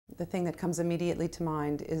The thing that comes immediately to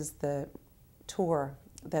mind is the tour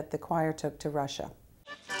that the choir took to Russia.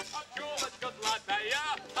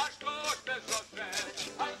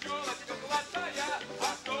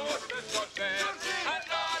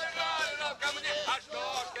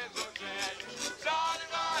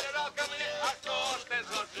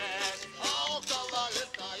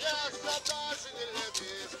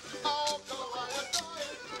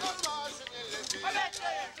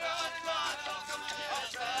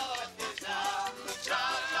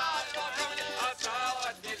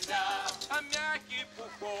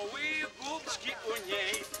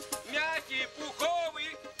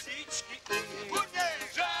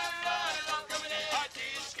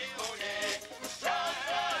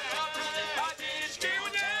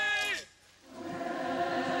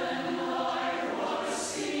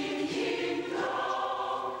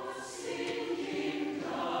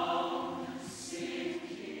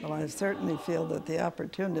 Well, I certainly feel that the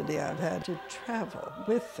opportunity I've had to travel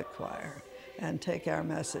with the choir and take our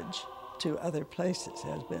message to other places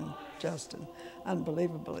has been just an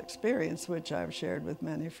unbelievable experience, which I've shared with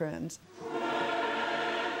many friends.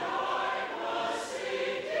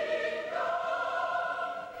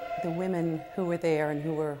 The women who were there and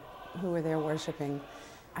who were there worshiping,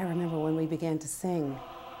 I remember when we began to sing,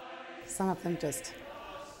 some of them just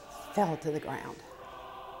fell to the ground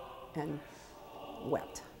and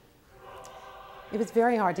wept. It was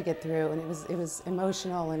very hard to get through, and it was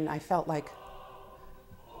emotional, and I felt like,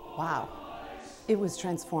 wow, it was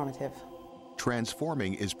transformative.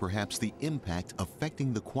 Transforming is perhaps the impact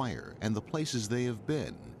affecting the choir and the places they have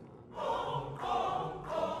been,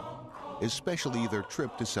 especially their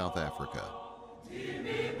trip to South Africa.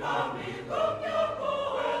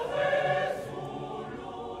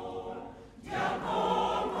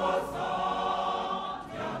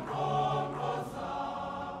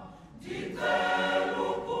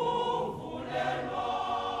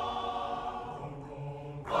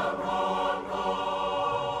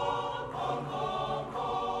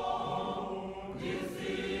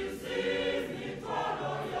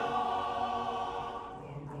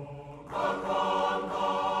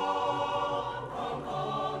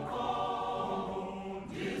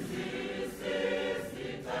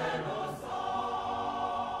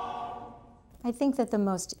 I think that the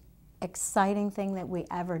most exciting thing that we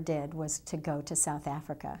ever did was to go to South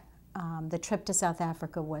Africa. The trip to South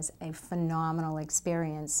Africa was a phenomenal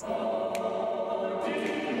experience.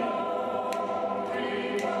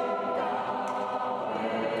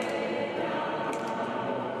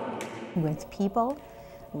 With people,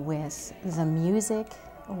 with the music,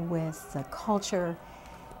 with the culture,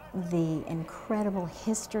 the incredible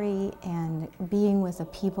history, and being with a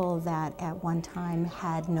people that at one time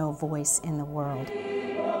had no voice in the world.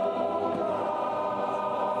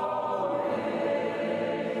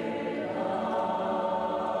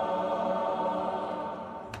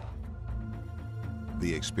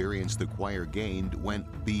 The experience the choir gained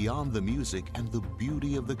went beyond the music and the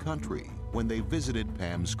beauty of the country when they visited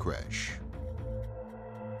Pam's creche.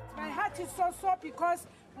 My heart is so sore because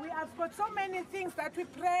we have got so many things that we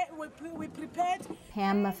prepared.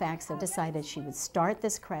 Pam Mafaxa decided she would start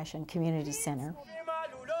this creche and community center.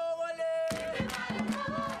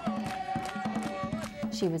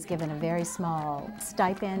 She was given a very small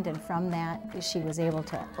stipend, and from that she was able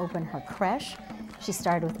to open her creche. She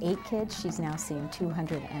started with 8 kids. She's now seeing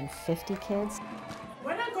 250 kids.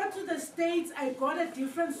 When I got to the States, I got a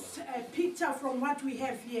different picture from what we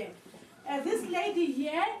have here. This lady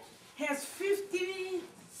here has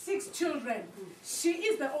 56 children. She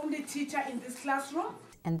is the only teacher in this classroom.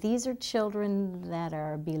 And these are children that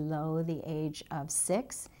are below the age of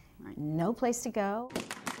 6, no place to go.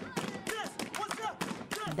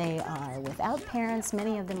 They are without parents.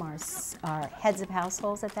 Many of them are heads of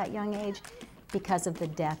households at that young age because of the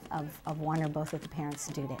death of one or both of the parents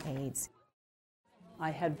due to AIDS. I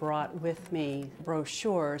had brought with me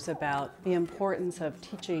brochures about the importance of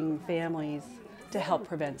teaching families to help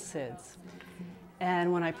prevent SIDS.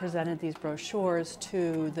 And when I presented these brochures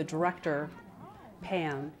to the director,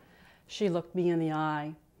 Pam, she looked me in the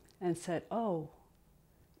eye and said, "Oh,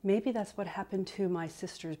 maybe that's what happened to my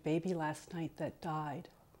sister's baby last night that died."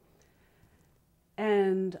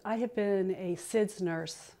 And I have been a SIDS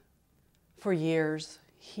nurse for years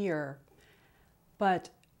here, but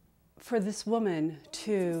for this woman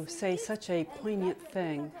to say such a poignant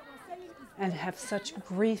thing and have such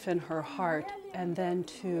grief in her heart, and then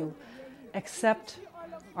to accept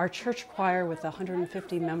our church choir with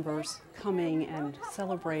 150 members coming and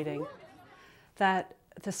celebrating, that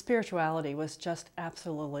the spirituality was just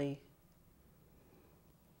absolutely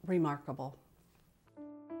remarkable.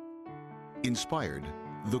 Inspired,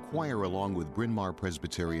 The choir, along with Bryn Mawr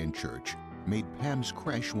Presbyterian Church, made Pam's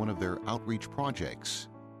Creche one of their outreach projects.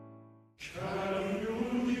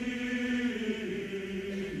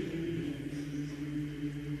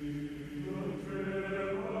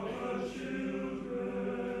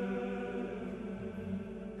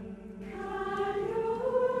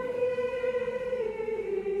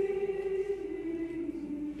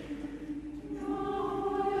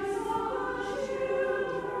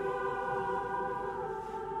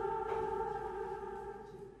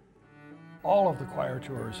 All of the choir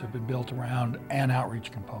tours have been built around an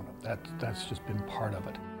outreach component. That's just been part of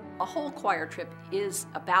it. A whole choir trip is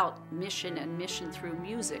about mission and mission through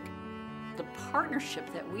music. The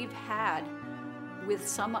partnership that we've had with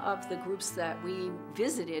some of the groups that we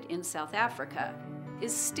visited in South Africa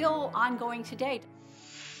is still ongoing today.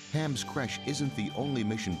 Pam's Creche isn't the only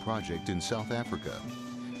mission project in South Africa.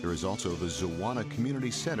 There is also the Zawana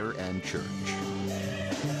Community Center and Church.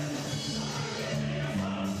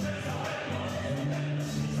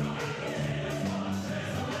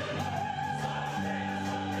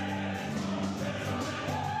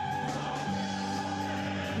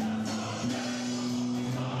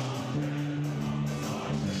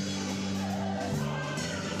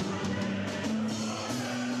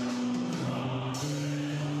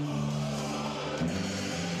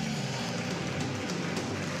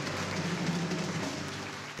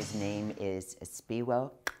 His name is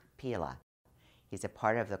Spiwo Pila. He's a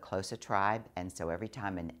part of the Xhosa tribe, and so every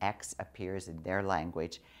time an X appears in their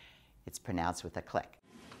language, it's pronounced with a click.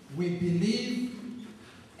 We believe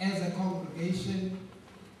as a congregation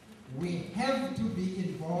we have to be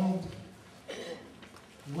involved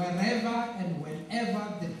wherever and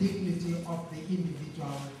whenever the dignity of the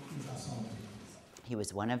individual is assaulted. He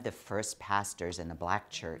was one of the first pastors in the black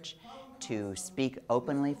church to speak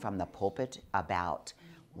openly from the pulpit about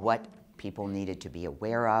what people needed to be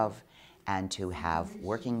aware of and to have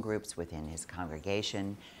working groups within his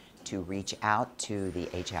congregation to reach out to the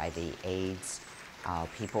HIV/AIDS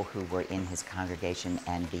people who were in his congregation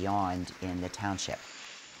and beyond in the township.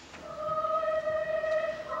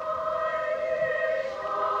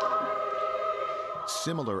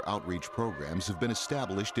 Similar outreach programs have been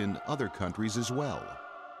established in other countries as well.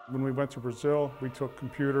 When we went to Brazil, we took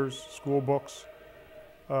computers, school books.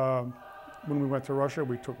 When we went to Russia,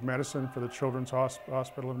 we took medicine for the Children's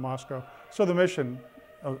Hospital in Moscow. So the mission,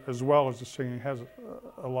 as well as the singing, has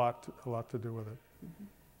a lot to do with it.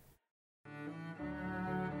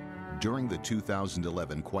 During the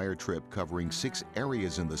 2011 choir trip covering 6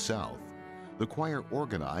 areas in the South, the choir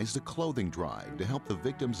organized a clothing drive to help the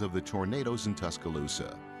victims of the tornadoes in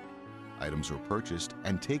Tuscaloosa. Items were purchased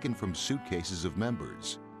and taken from suitcases of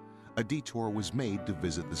members. A detour was made to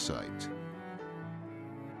visit the site.